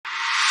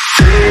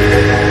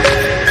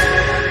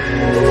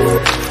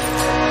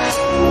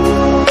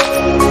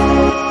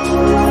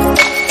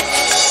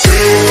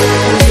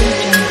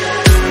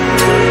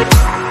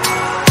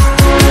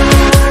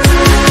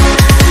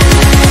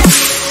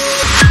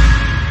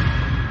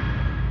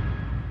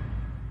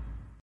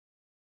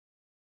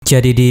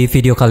Jadi di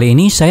video kali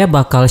ini saya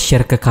bakal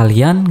share ke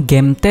kalian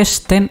game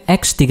tes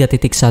TENX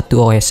 3.1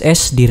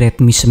 OSS di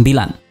Redmi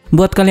 9.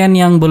 Buat kalian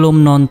yang belum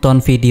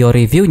nonton video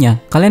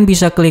reviewnya, kalian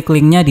bisa klik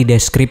linknya di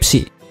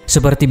deskripsi.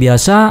 Seperti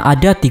biasa,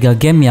 ada 3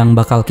 game yang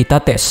bakal kita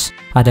tes.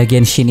 Ada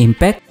Genshin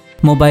Impact,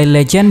 Mobile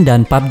Legends,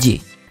 dan PUBG.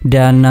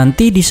 Dan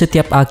nanti di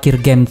setiap akhir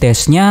game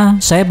tesnya,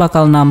 saya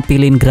bakal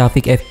nampilin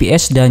grafik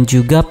FPS dan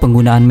juga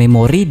penggunaan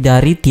memori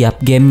dari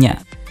tiap gamenya.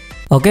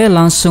 Oke,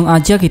 langsung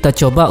aja kita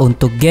coba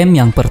untuk game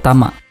yang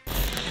pertama.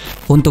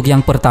 Untuk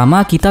yang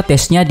pertama, kita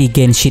tesnya di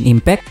Genshin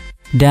Impact.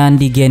 Dan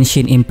di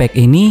Genshin Impact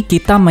ini,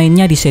 kita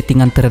mainnya di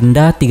settingan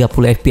terendah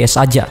 30 FPS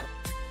aja.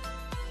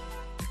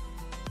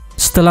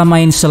 Setelah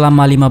main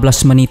selama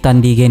 15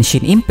 menitan di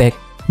Genshin Impact,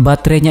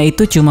 baterainya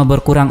itu cuma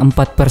berkurang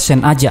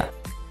 4% aja.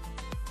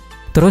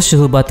 Terus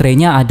suhu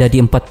baterainya ada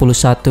di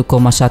 41,1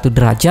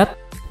 derajat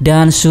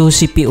dan suhu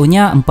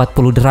CPU-nya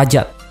 40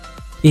 derajat.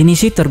 Ini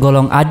sih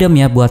tergolong adem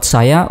ya buat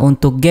saya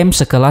untuk game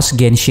sekelas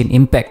Genshin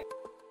Impact.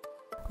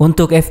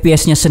 Untuk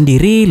FPS-nya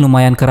sendiri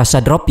lumayan kerasa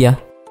drop ya.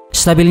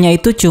 Stabilnya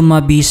itu cuma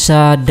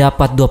bisa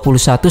dapat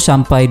 21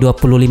 sampai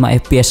 25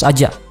 FPS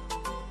aja.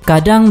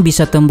 Kadang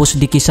bisa tembus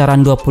di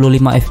kisaran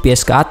 25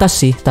 FPS ke atas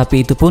sih,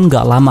 tapi itu pun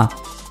gak lama.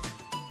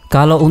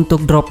 Kalau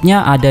untuk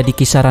dropnya ada di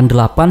kisaran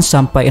 8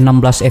 sampai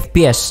 16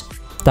 FPS.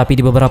 Tapi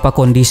di beberapa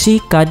kondisi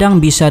kadang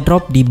bisa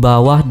drop di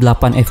bawah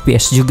 8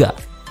 FPS juga.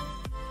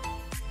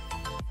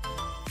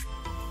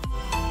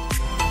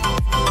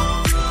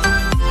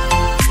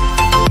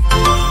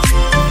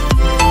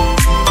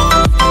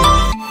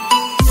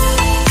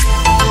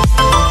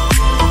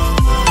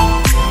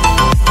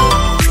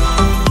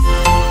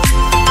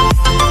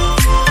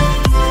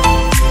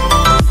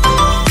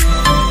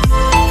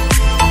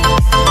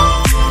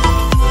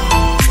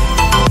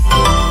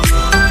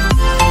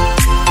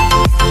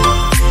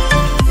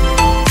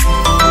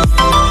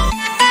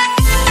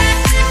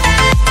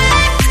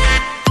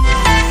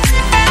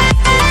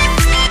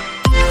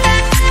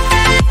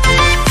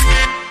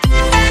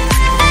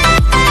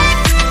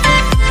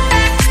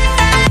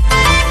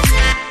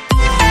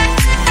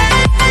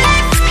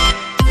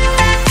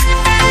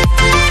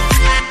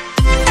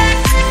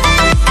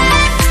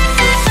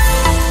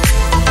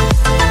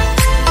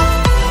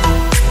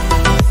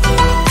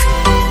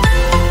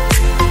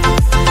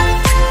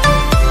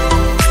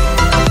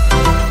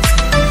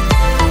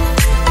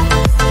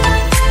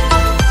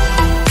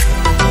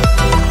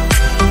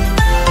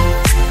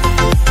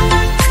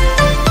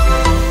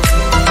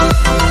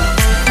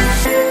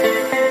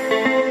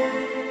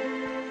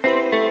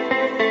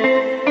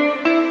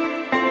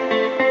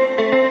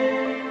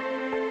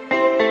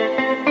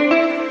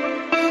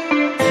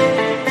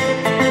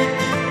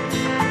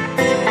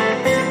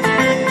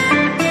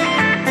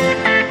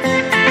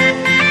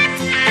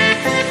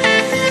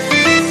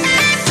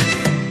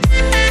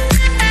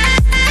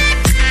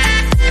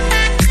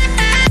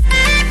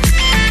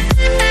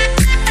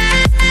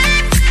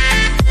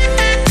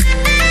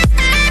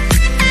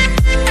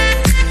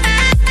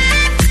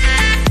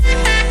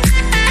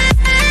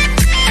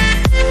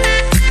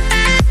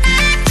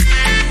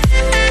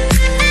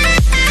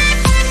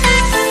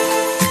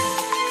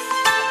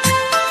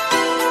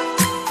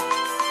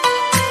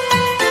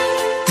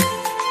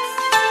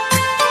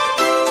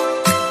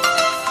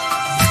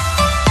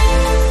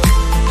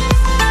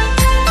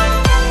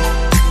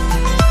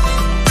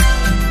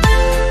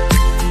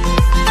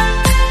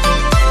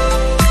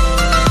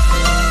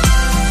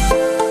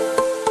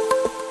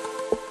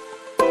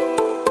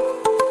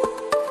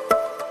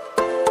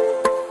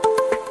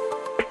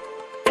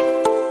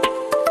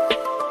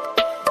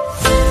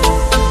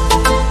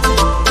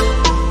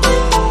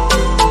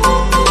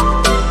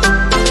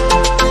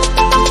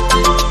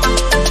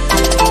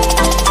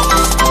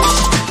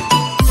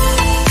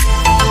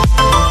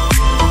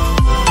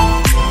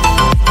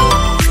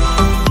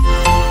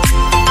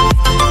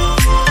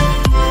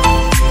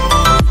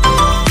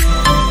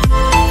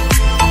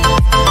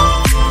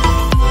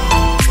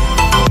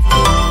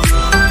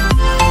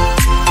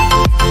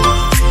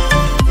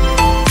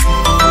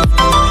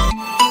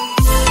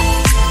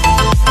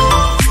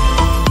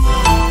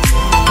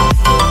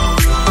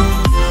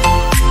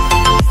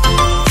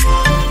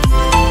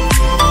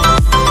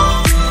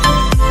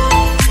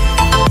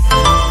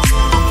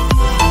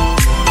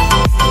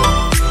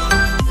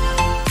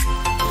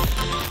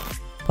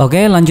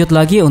 Oke, lanjut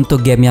lagi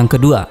untuk game yang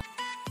kedua.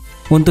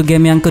 Untuk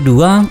game yang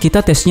kedua,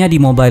 kita tesnya di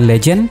Mobile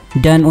Legends,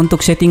 dan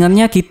untuk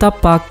settingannya kita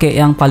pakai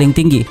yang paling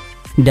tinggi,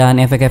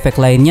 dan efek-efek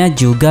lainnya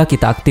juga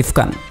kita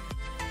aktifkan.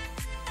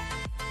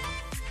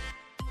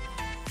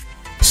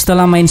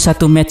 Setelah main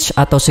satu match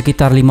atau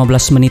sekitar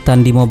 15 menitan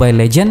di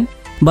Mobile Legends,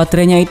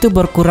 baterainya itu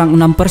berkurang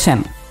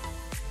 6%.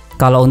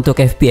 Kalau untuk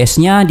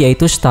FPS-nya, dia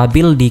itu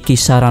stabil di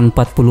kisaran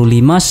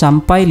 45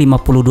 sampai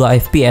 52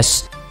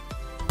 FPS.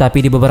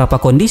 Tapi di beberapa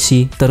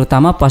kondisi,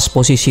 terutama pas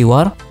posisi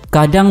war,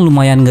 kadang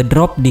lumayan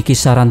ngedrop di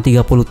kisaran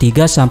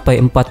 33 sampai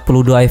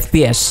 42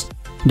 FPS.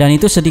 Dan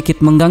itu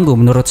sedikit mengganggu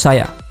menurut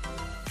saya.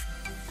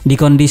 Di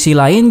kondisi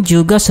lain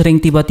juga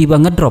sering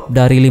tiba-tiba ngedrop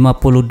dari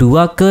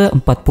 52 ke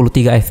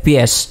 43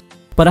 FPS.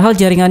 Padahal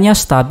jaringannya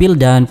stabil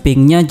dan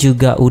pingnya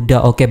juga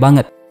udah oke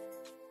banget.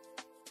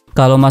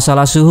 Kalau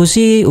masalah suhu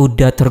sih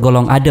udah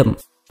tergolong adem.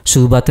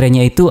 Suhu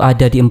baterainya itu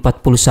ada di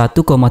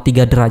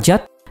 41,3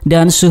 derajat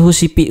dan suhu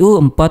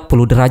CPU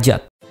 40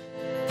 derajat.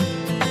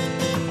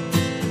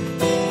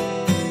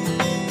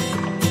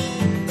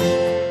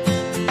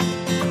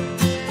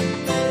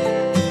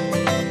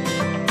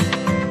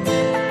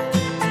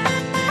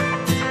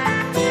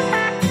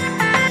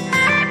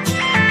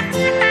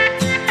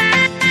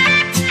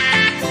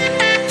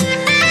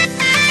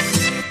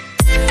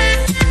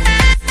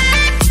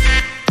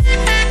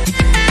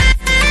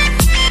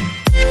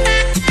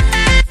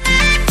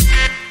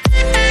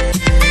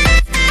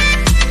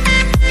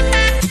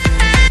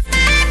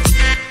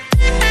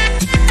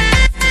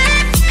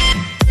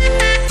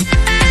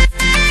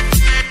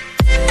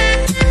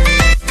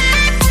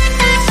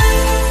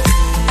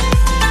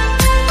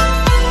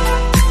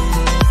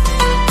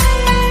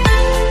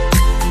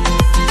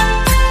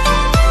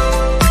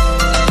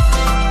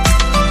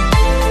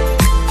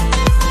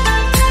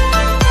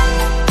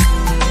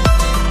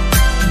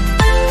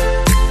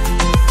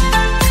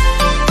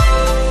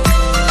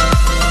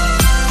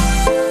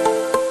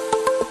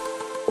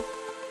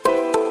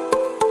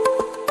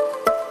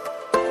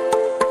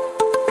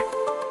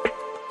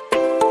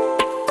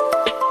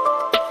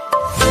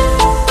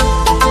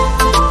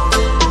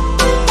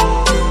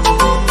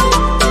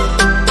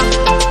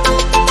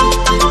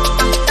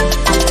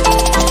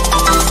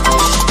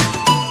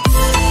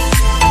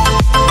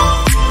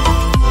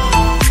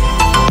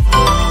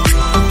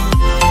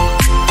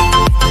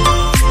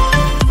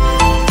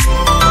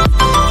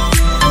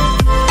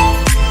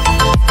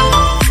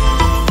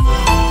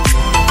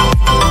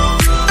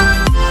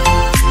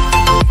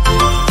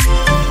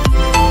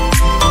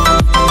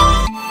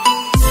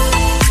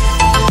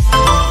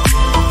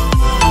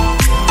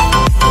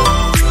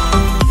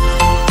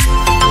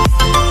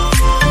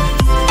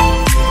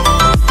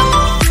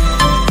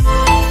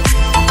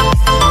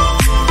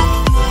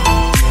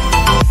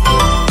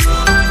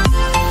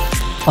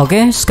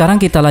 Oke, sekarang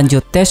kita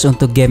lanjut tes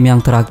untuk game yang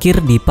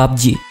terakhir di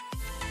PUBG.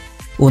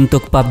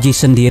 Untuk PUBG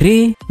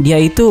sendiri, dia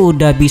itu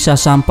udah bisa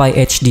sampai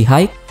HD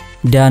High,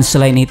 dan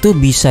selain itu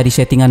bisa di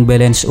settingan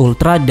balance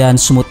ultra dan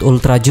smooth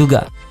ultra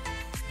juga.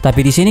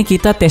 Tapi di sini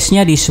kita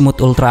tesnya di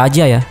smooth ultra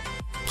aja ya.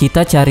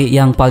 Kita cari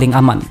yang paling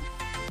aman.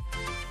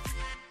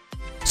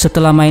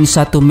 Setelah main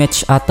satu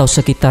match atau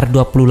sekitar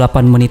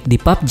 28 menit di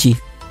PUBG,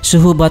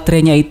 suhu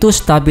baterainya itu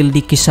stabil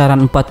di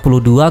kisaran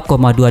 42,2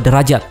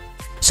 derajat.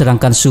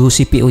 Sedangkan suhu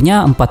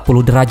CPU-nya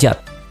 40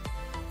 derajat.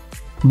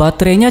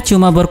 Baterainya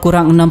cuma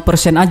berkurang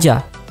 6%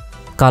 aja.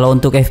 Kalau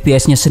untuk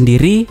FPS-nya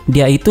sendiri,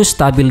 dia itu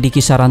stabil di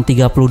kisaran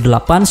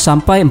 38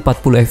 sampai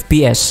 40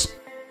 FPS.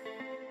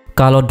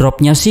 Kalau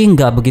dropnya sih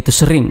nggak begitu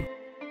sering.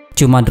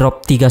 Cuma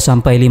drop 3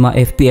 sampai 5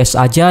 FPS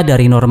aja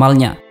dari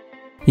normalnya.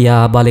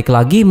 Ya balik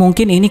lagi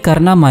mungkin ini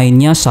karena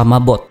mainnya sama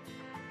bot.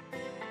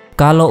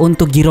 Kalau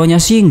untuk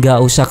gironya sih nggak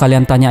usah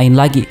kalian tanyain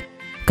lagi.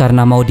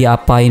 Karena mau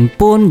diapain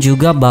pun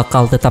juga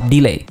bakal tetap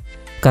delay.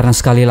 Karena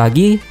sekali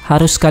lagi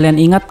harus kalian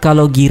ingat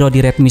kalau giro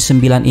di Redmi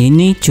 9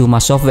 ini cuma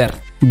software,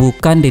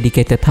 bukan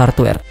dedicated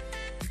hardware.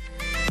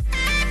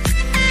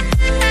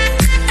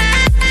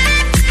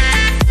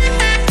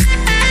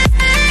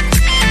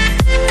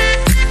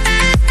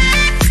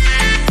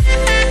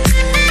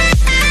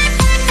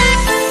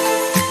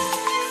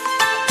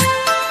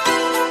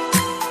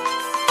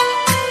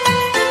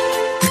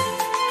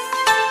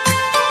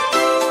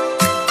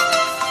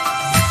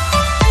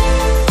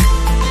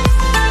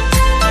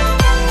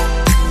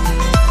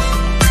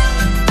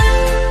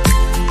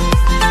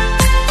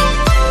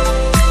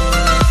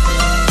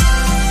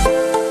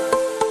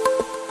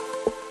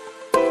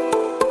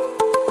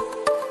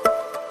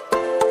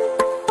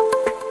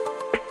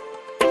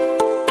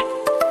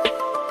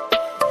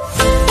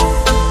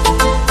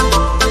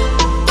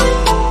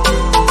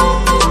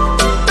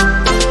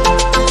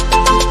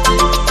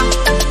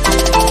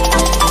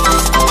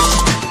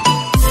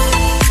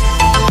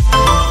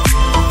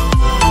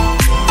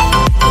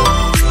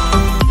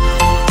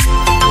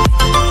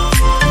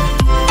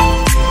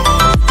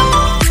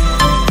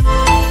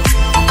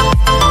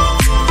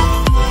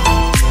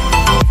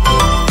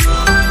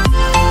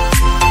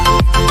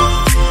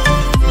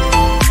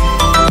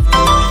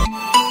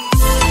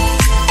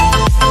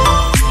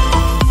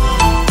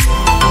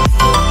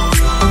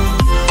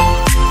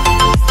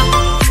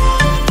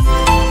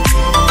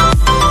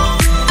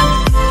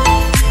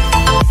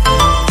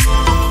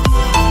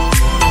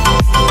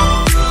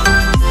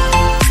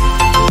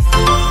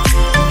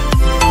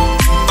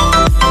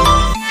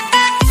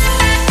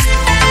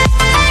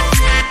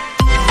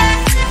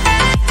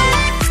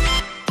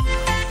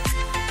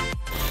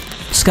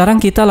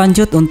 Sekarang kita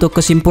lanjut untuk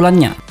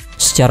kesimpulannya.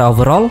 Secara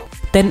overall,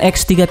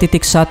 TENX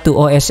 3.1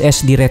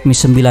 OSS di Redmi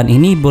 9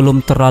 ini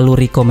belum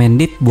terlalu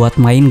recommended buat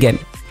main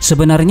game.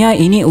 Sebenarnya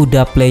ini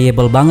udah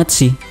playable banget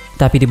sih,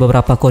 tapi di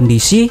beberapa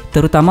kondisi,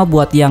 terutama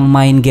buat yang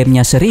main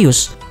gamenya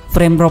serius,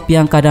 frame drop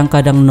yang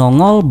kadang-kadang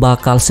nongol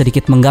bakal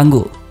sedikit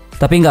mengganggu.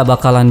 Tapi nggak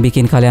bakalan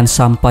bikin kalian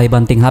sampai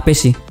banting HP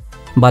sih.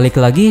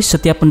 Balik lagi,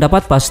 setiap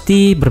pendapat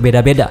pasti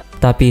berbeda-beda.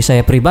 Tapi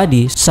saya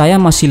pribadi,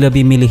 saya masih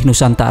lebih milih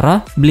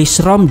Nusantara, Beli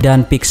ROM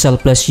dan Pixel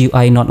Plus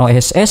UI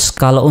non-OSS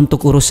kalau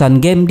untuk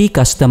urusan game di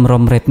Custom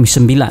ROM Redmi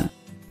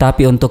 9.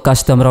 Tapi untuk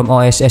Custom ROM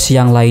OSS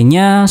yang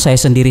lainnya, saya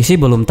sendiri sih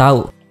belum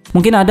tahu.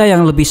 Mungkin ada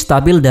yang lebih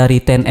stabil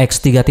dari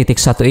TENX 3.1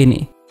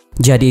 ini.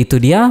 Jadi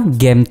itu dia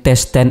game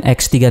tes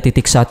TENX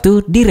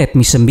 3.1 di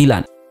Redmi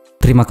 9.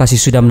 Terima kasih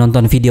sudah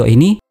menonton video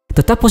ini.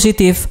 Tetap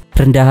positif,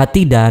 rendah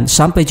hati, dan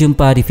sampai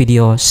jumpa di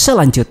video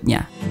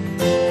selanjutnya.